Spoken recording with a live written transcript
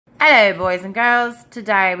Hello boys and girls,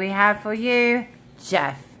 today we have for you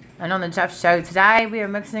Jeff, and on the Jeff show today we are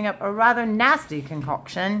mixing up a rather nasty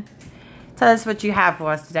concoction. Tell us what you have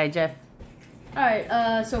for us today, Jeff.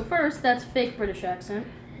 Alright, so first that's fake British accent,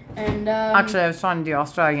 and actually I was trying to do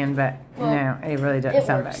Australian, but no, it really didn't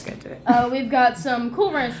sound that good to it. We've got some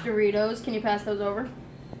Cool Ranch Doritos. Can you pass those over?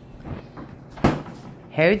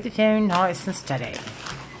 Hold the phone nice and steady.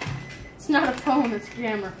 It's not a phone, it's a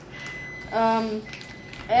camera.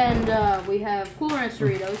 We have Cool Ranch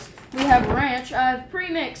Doritos. We have ranch. I've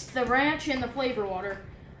pre-mixed the ranch in the flavor water.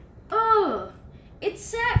 Ugh! It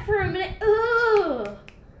sat for a minute. Ugh!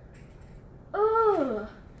 Ugh!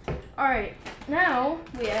 Alright, now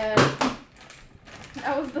we add...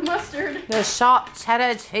 That was the mustard. The sharp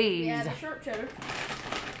cheddar cheese. Yeah, the sharp cheddar.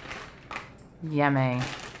 Yummy.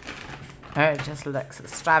 Oh, it just looks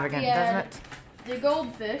extravagant, doesn't it? The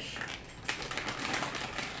goldfish.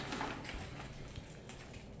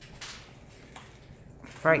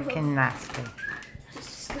 Freaking nasty.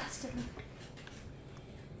 It's disgusting.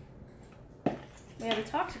 We have a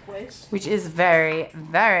toxic waste. Which is very,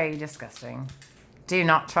 very disgusting. Do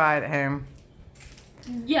not try it at home.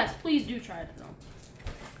 Yes, please do try it at home.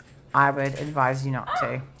 I would advise you not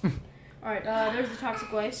to. Alright, there's the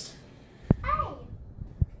toxic waste.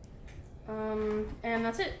 And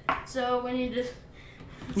that's it. So we need to...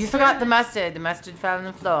 You forgot the mustard. The mustard fell on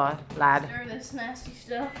the floor, lad. Stir this nasty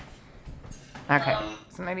stuff. Okay,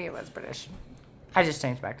 so maybe it was British. I just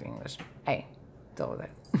changed back to English. Hey, deal with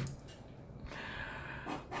it.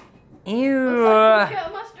 Ew. Looks like you've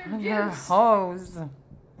got mustard Your juice. hose.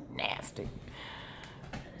 Nasty.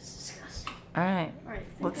 That is disgusting. Alright,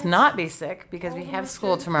 let's that's not be sick because we have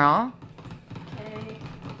school tomorrow. Okay.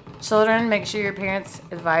 Children, make sure your parents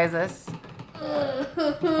advise us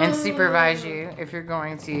and supervise you if you're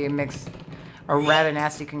going to mix a rather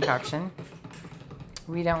nasty concoction.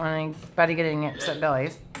 We don't want anybody getting upset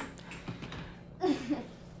bellies.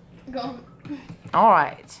 Go.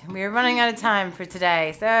 Alright, we are running out of time for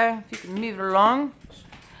today, so if you can move it along,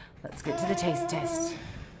 let's get to the taste test.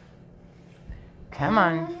 Come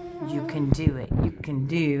on, you can do it, you can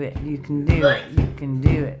do it, you can do it, you can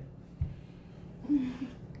do it.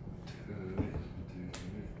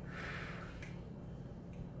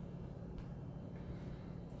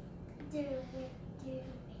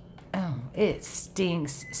 Oh, it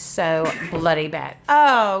stinks so bloody bad.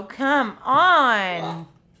 Oh, come on.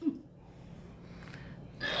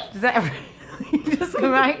 Does that really just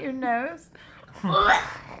come out your nose?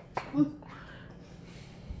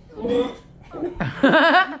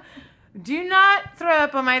 Do not throw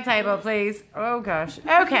up on my table, please. Oh, gosh.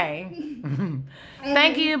 Okay.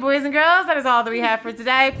 Thank you, boys and girls. That is all that we have for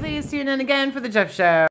today. Please tune in again for the Jeff Show.